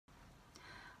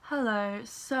Hello,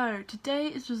 so today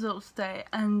is results day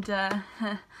and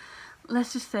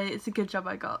let's just say it's a good job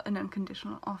I got an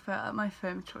unconditional offer at my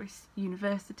firm choice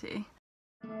university.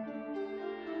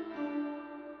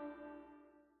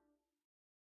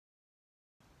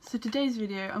 So today's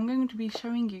video I'm going to be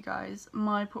showing you guys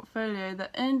my portfolio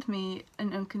that earned me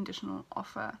an unconditional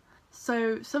offer.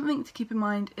 So something to keep in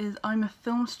mind is I'm a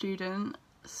film student,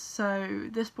 so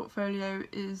this portfolio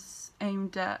is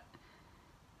aimed at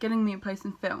getting me a place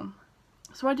in film.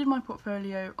 So I did my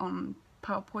portfolio on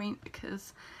PowerPoint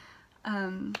because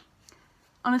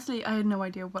honestly I had no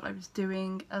idea what I was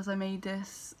doing as I made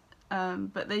this,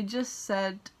 but they just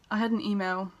said, I had an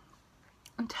email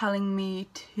telling me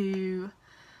to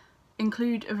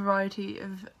include a variety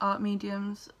of art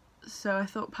mediums, so I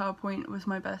thought PowerPoint was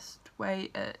my best way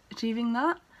at achieving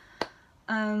that.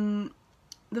 The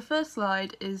first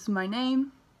slide is my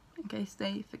name, in case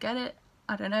they forget it.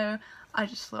 I don't know, I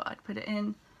just thought I'd put it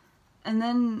in. And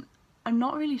then I'm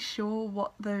not really sure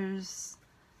what those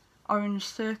orange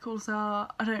circles are,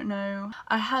 I don't know.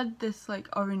 I had this like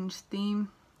orange theme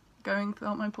going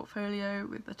throughout my portfolio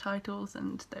with the titles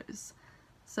and those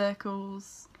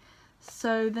circles.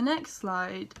 So the next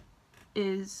slide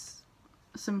is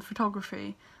some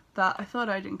photography that I thought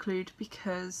I'd include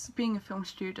because being a film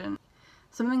student,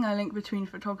 something I link between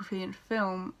photography and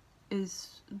film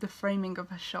is the framing of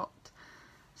a shot.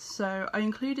 So I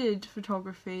included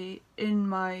photography in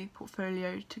my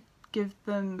portfolio to give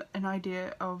them an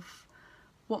idea of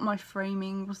what my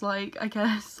framing was like, I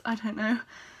guess. I don't know.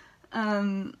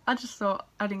 I just thought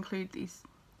I'd include these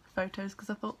photos because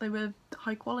I thought they were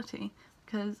high quality,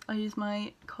 because I use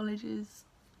my college's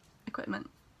equipment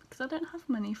because I don't have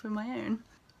money for my own.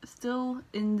 Still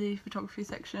in the photography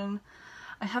section,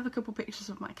 I have a couple pictures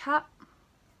of my cat.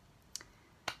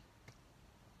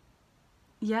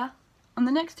 Yeah. On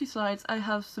the next two slides I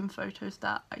have some photos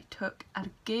that I took at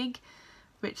a gig,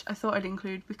 which I thought I'd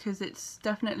include because it's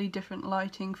definitely different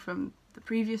lighting from the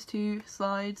previous two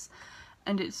slides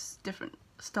and it's different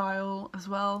style as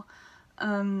well.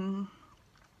 And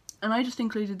I just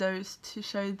included those to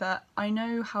show that I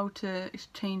know how to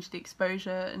change the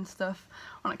exposure and stuff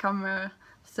on a camera,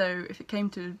 so if it came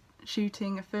to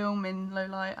shooting a film in low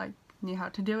light I knew how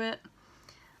to do it.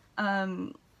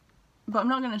 But I'm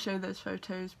not going to show those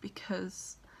photos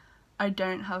because I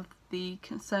don't have the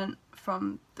consent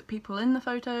from the people in the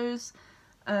photos.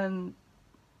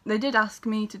 They did ask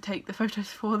me to take the photos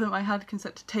for them, I had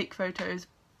consent to take photos,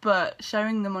 but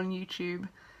sharing them on YouTube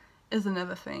is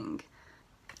another thing.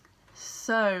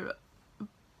 So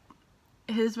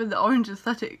here's where the orange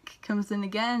aesthetic comes in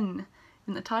again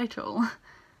in the title.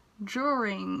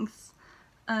 Drawings.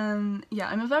 Yeah,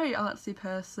 I'm a very artsy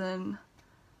person.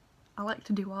 I like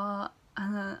to do art,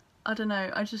 and I don't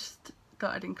know, I just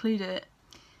thought I'd include it.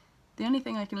 The only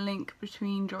thing I can link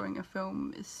between drawing a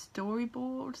film is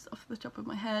storyboards off the top of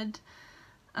my head.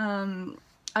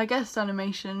 I guess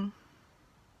animation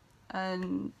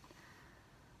and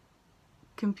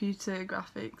computer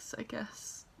graphics, I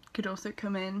guess, could also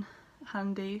come in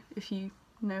handy if you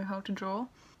know how to draw.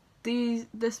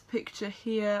 This picture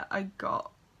here I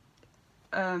got,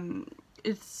 I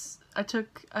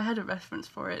had a reference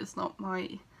for it, it's not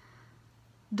my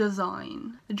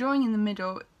design. The drawing in the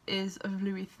middle is of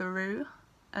Louis Theroux,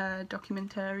 a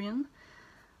documentarian.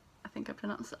 I think I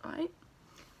pronounced that right.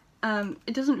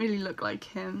 It doesn't really look like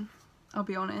him, I'll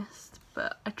be honest,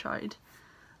 but I tried.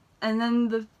 And then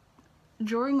the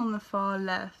drawing on the far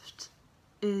left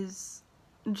is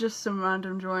just some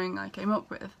random drawing I came up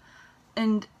with.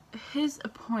 And here's a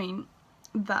point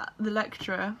that the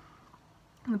lecturer,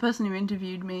 the person who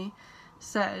interviewed me,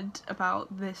 said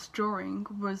about this drawing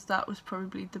was that was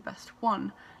probably the best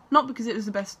one. Not because it was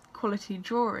the best quality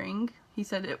drawing, he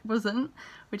said it wasn't,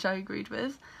 which I agreed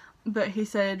with, but he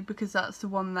said because that's the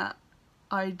one that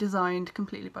I designed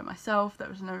completely by myself, there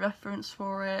was no reference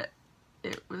for it,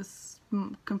 it was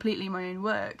completely my own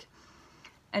work.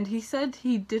 And he said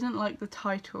he didn't like the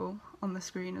title on the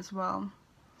screen as well,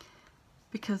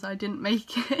 because I didn't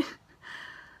make it.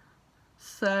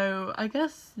 So I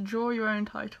guess draw your own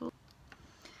title.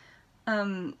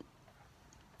 And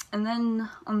then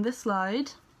on this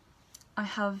slide I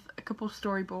have a couple of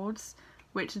storyboards,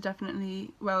 which are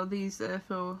definitely, well, these are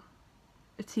for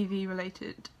a TV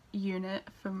related unit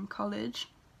from college,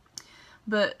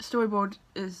 but storyboard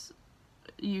is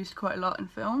used quite a lot in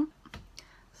film,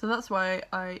 so that's why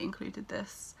I included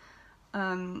this,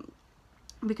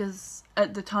 because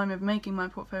at the time of making my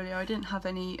portfolio I didn't have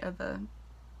any other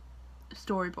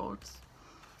storyboards.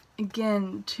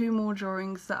 Again, two more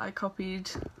drawings that I copied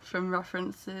from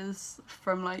references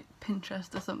from like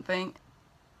Pinterest or something.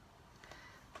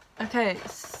 Okay,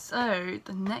 so So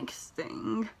the next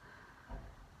thing,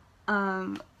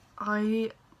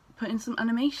 I put in some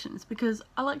animations because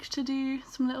I like to do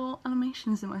some little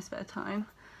animations in my spare time,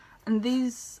 and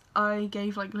these I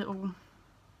gave like little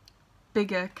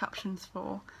bigger captions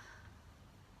for.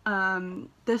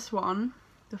 This one,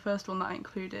 the first one that I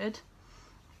included,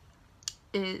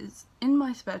 is in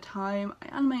my spare time I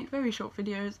animate very short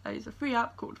videos. I use a free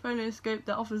app called Folioscope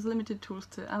that offers limited tools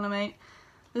to animate.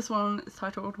 This one is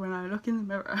titled When I Look in the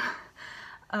Mirror.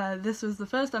 This was the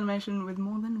first animation with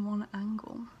more than one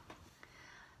angle.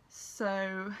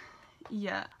 So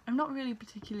yeah, I'm not really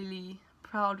particularly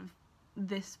proud of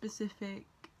this specific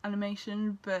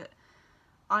animation, but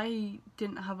I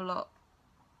didn't have a lot,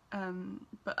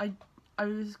 but I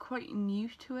was quite new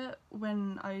to it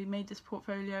when I made this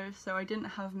portfolio, so I didn't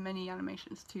have many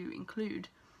animations to include.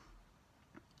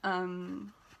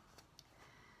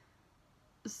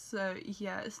 So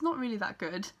yeah, it's not really that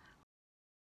good.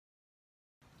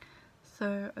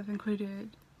 So I've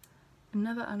included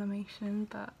another animation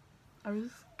that I was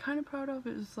kind of proud of.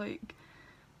 It was like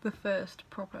the first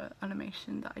proper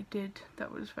animation that I did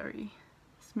that was very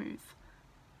smooth,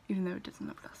 even though it doesn't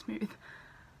look that smooth.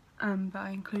 But I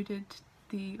included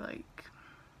the, like,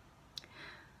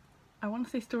 I want to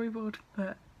say storyboard,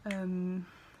 but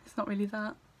it's not really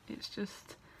that. It's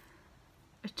just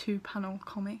a 2-panel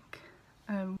comic.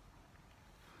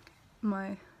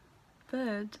 My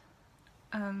third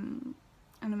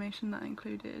animation that I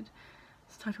included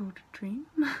is titled Dream.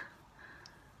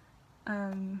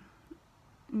 And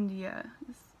yeah,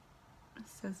 it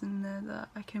says in there that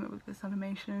I came up with this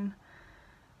animation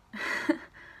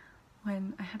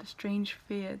when I had a strange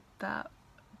fear that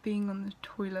being on the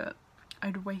toilet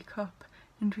I'd wake up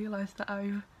and realise that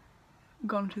I've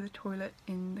gone to the toilet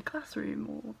in the classroom,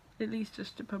 or at least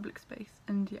just a public space.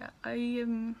 And yeah, I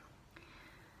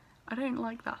don't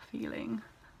like that feeling,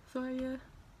 so I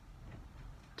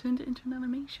turned it into an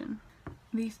animation.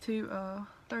 These two are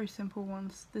very simple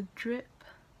ones. The drip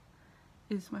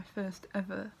is my first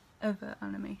ever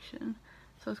animation,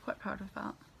 so I was quite proud of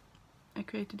that. I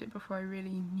created it before I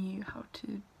really knew how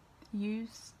to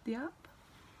use the app,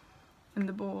 and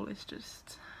the ball is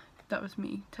just, that was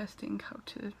me testing how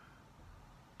to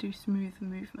do smooth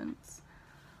movements.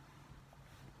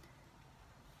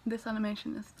 This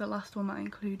animation is the last one that I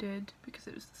included because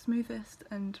it was the smoothest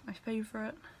and my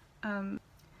favourite, and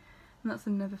that's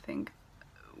another thing.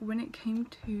 When it came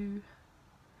to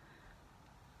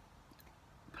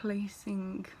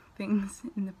placing things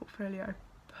in the portfolio, I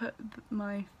put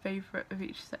my favourite of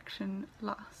each section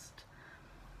last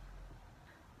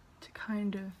to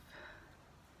kind of,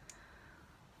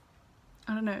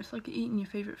 I don't know, it's like eating your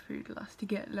favourite food last to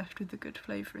get left with the good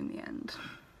flavour in the end,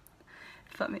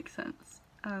 if that makes sense.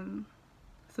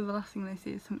 So the last thing they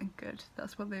see is something good.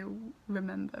 That's what they will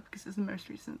remember because it's the most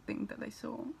recent thing that they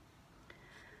saw.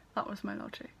 That was my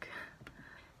logic.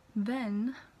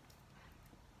 Then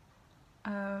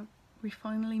we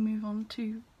finally move on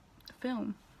to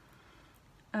film.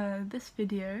 This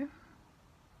video,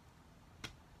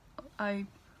 I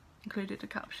included a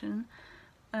caption,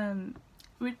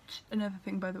 which, another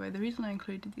thing by the way, the reason I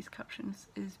included these captions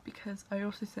is because I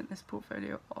also sent this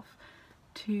portfolio off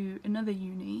to another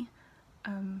uni,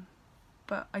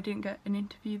 but I didn't get an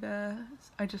interview there,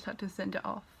 so I just had to send it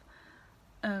off,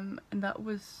 and that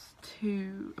was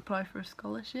to apply for a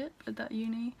scholarship at that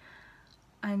uni,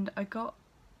 and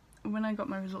when I got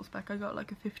my results back I got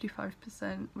like a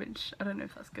 55%, which I don't know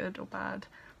if that's good or bad,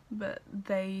 but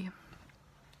they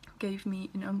gave me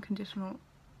an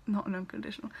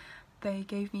they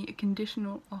gave me a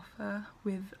conditional offer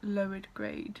with lowered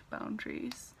grade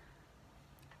boundaries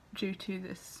due to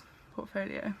this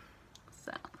portfolio.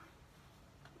 So,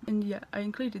 and yeah, I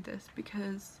included this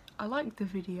because I like the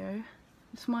video,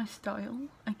 it's my style,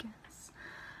 I guess,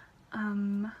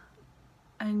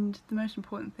 and the most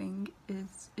important thing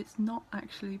is it's not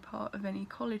actually part of any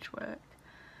college work.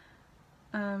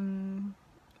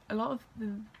 A lot of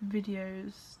the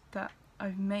videos that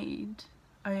I've made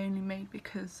I only made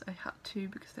because I had to,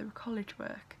 because they were college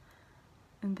work,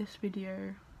 and this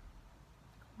video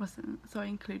wasn't, so I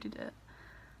included it.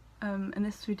 And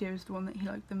this video is the one that he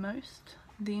liked the most,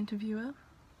 the interviewer,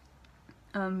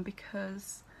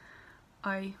 because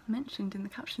I mentioned in the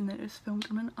caption that it was filmed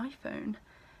on an iPhone,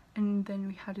 and then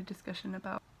we had a discussion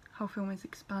about how film is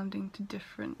expanding to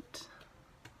different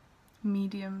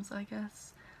mediums, I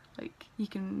guess. Like, you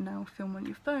can now film on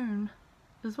your phone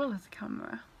as well as a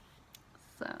camera,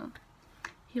 so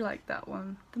he liked that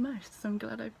one the most, so I'm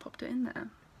glad I popped it in there.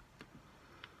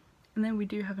 And then we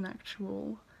do have an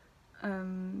actual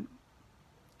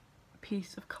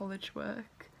piece of college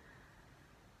work.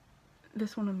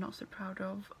 This one I'm not so proud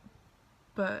of,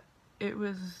 but it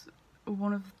was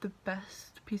one of the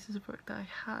best pieces of work that I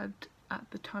had at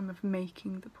the time of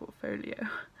making the portfolio.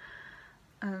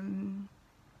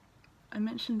 I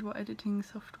mentioned what editing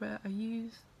software I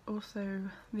use. Also,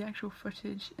 the actual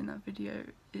footage in that video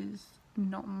is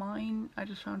not mine, I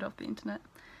just found off the internet,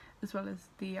 as well as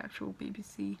the actual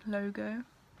BBC logo.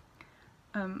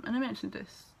 And I mentioned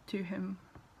this to him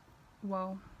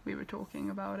while we were talking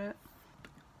about it.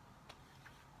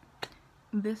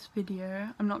 This video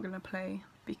I'm not going to play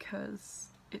because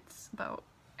it's about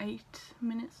 8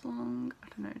 minutes long. I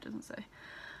don't know, it doesn't say.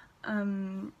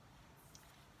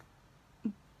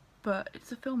 But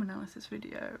it's a film analysis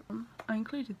video. I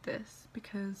included this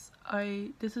because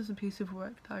this is a piece of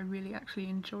work that I really actually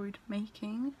enjoyed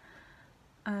making,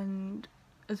 and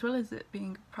as well as it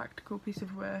being a practical piece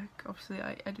of work, obviously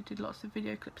I edited lots of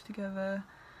video clips together.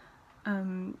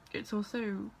 It's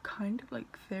also kind of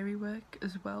like theory work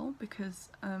as well, because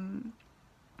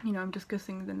you know, I'm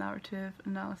discussing the narrative,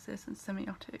 analysis and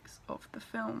semiotics of the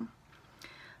film.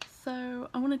 So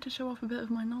I wanted to show off a bit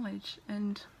of my knowledge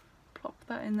and plop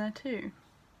that in there too.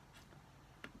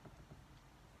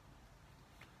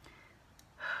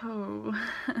 Oh,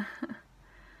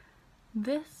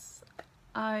 this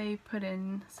I put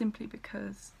in simply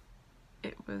because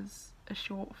it was a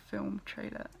short film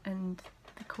trailer and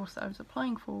the course that I was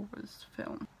applying for was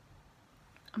film.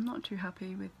 I'm not too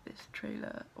happy with this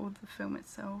trailer or the film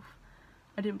itself.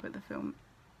 I didn't put the film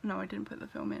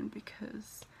in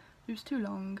because it was too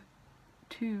long,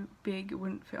 too big, it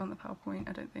wouldn't fit on the PowerPoint,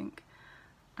 I don't think.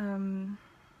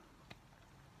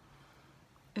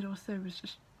 It also was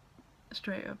just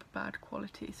straight up bad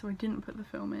quality, so I didn't put the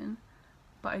film in,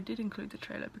 but I did include the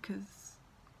trailer because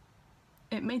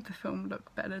it made the film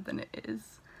look better than it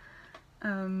is.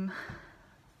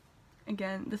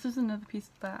 Again, this is another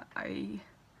piece that I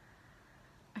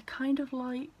kind of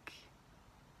like.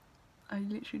 I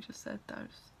literally just said that I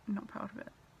was not proud of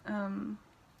it.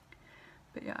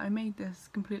 But yeah, I made this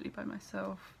completely by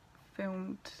myself,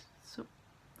 filmed, so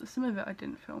some of it I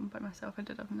didn't film by myself, I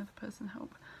did have another person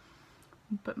help,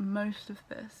 but most of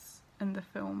this and the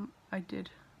film I did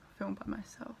film by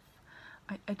myself.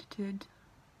 I edited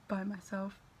by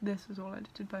myself, this was all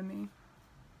edited by me,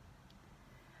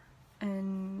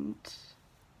 and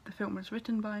the film was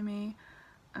written by me,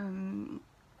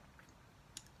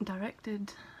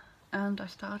 directed, and I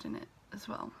starred in it as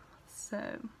well.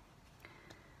 So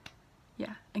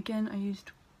yeah, again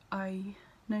I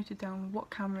noted down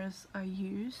what cameras I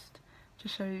used to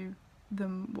show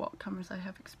them what cameras I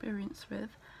have experience with,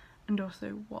 and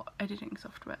also what editing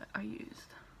software I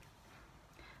used.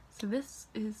 So this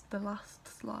is the last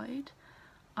slide.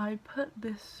 I put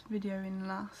this video in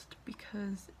last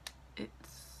because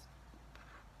it's,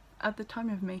 at the time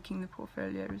of making the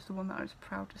portfolio, is the one that I was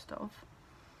proudest of.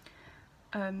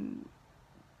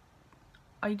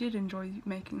 I did enjoy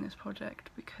making this project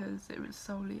because it was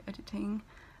solely editing,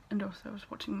 and also I was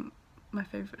watching my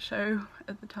favourite show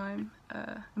at the time,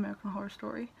 American Horror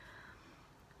Story.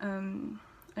 I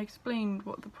explained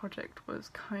what the project was,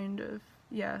 kind of,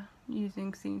 yeah,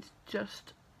 using scenes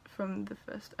just from the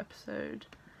first episode.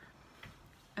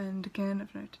 And again,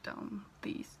 I've noted down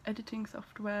these editing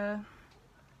software.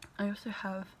 I also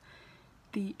have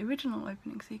the original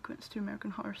opening sequence to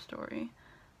American Horror Story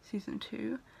Season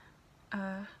 2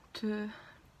 to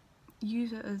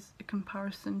use it as a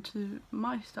comparison to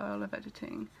my style of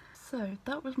editing. So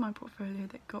that was my portfolio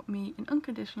that got me an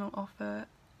unconditional offer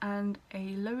and a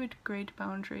lowered grade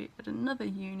boundary at another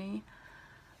uni.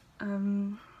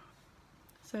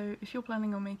 So if you're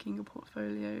planning on making a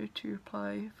portfolio to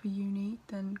apply for uni,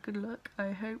 then good luck.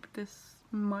 I hope this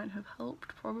might have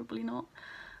helped, probably not.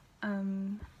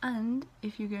 And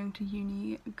if you're going to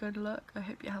uni, good luck. I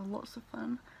hope you have lots of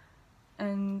fun.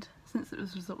 And since it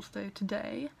was results day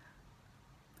today,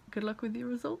 good luck with your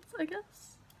results, I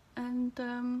guess. And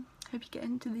hope you get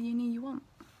into the uni you want.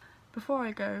 Before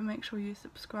I go, make sure you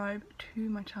subscribe to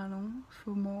my channel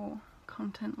for more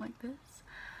content like this.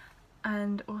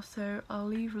 And also I'll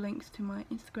leave links to my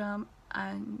Instagram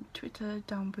and Twitter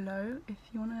down below if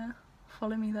you want to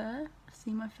follow me there,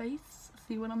 see my face,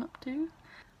 see what I'm up to.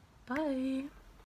 Bye!